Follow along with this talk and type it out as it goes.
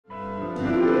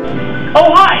Oh,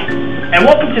 hi, and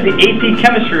welcome to the AP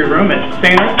Chemistry room at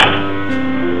St.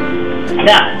 Ursula.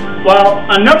 Now, while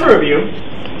a number of you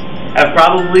have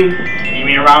probably seen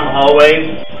me around the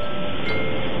hallways,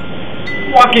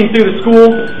 walking through the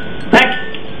school, heck,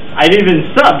 I've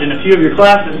even subbed in a few of your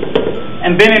classes,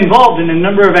 and been involved in a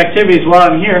number of activities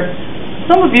while I'm here,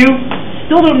 some of you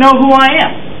still don't know who I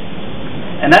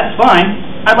am. And that's fine.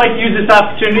 I'd like to use this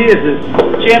opportunity as a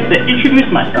chance to introduce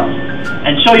myself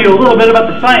and show you a little bit about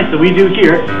the science that we do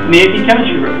here in the AP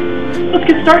Chemistry room. Let's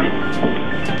get started.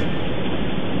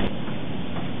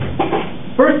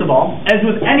 First of all, as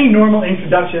with any normal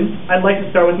introduction, I'd like to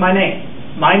start with my name.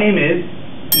 My name is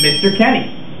Mr.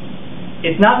 Kenney.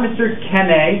 It's not Mr.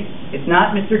 Kenney, it's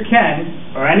not Mr.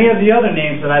 Ken, or any of the other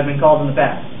names that I've been called in the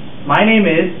past. My name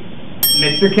is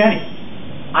Mr. Kenney.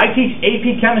 I teach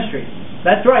AP Chemistry.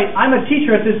 That's right, I'm a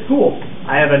teacher at this school.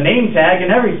 I have a name tag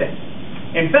and everything.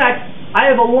 In fact, I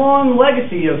have a long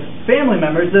legacy of family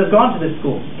members that have gone to this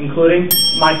school, including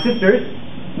my sisters,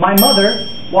 my mother,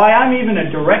 why I'm even a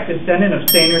direct descendant of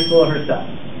St. Ursula herself.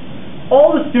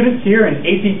 All the students here in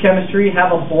AP Chemistry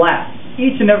have a blast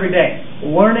each and every day,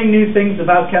 learning new things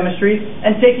about chemistry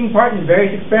and taking part in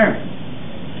various experiments.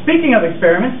 Speaking of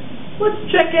experiments, let's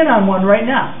check in on one right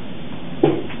now.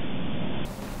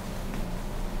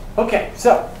 Okay,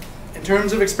 so in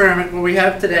terms of experiment, what we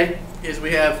have today is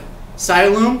we have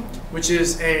silume, which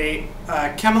is a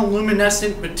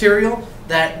chemiluminescent material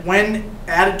that when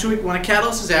added to it, when a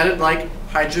catalyst is added, like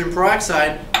hydrogen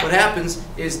peroxide, what happens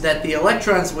is that the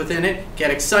electrons within it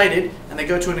get excited, and they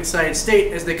go to an excited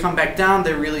state. As they come back down,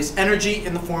 they release energy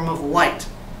in the form of light.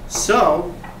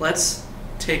 So let's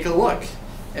take a look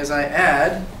as I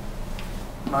add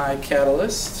my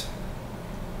catalyst.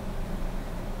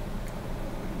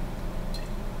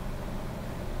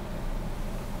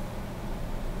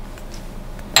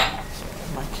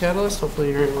 Catalyst.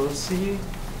 Hopefully you're able to see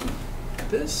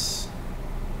this.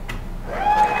 Pretty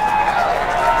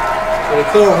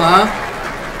cool, huh?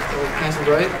 Nice and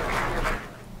bright.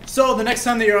 So the next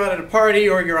time that you're out at a party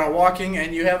or you're out walking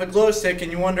and you have a glow stick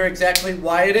and you wonder exactly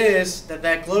why it is that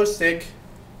that glow stick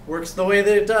works the way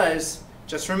that it does,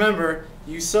 just remember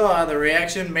you saw the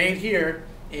reaction made here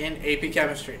in AP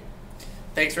Chemistry.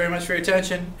 Thanks very much for your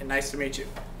attention and nice to meet you.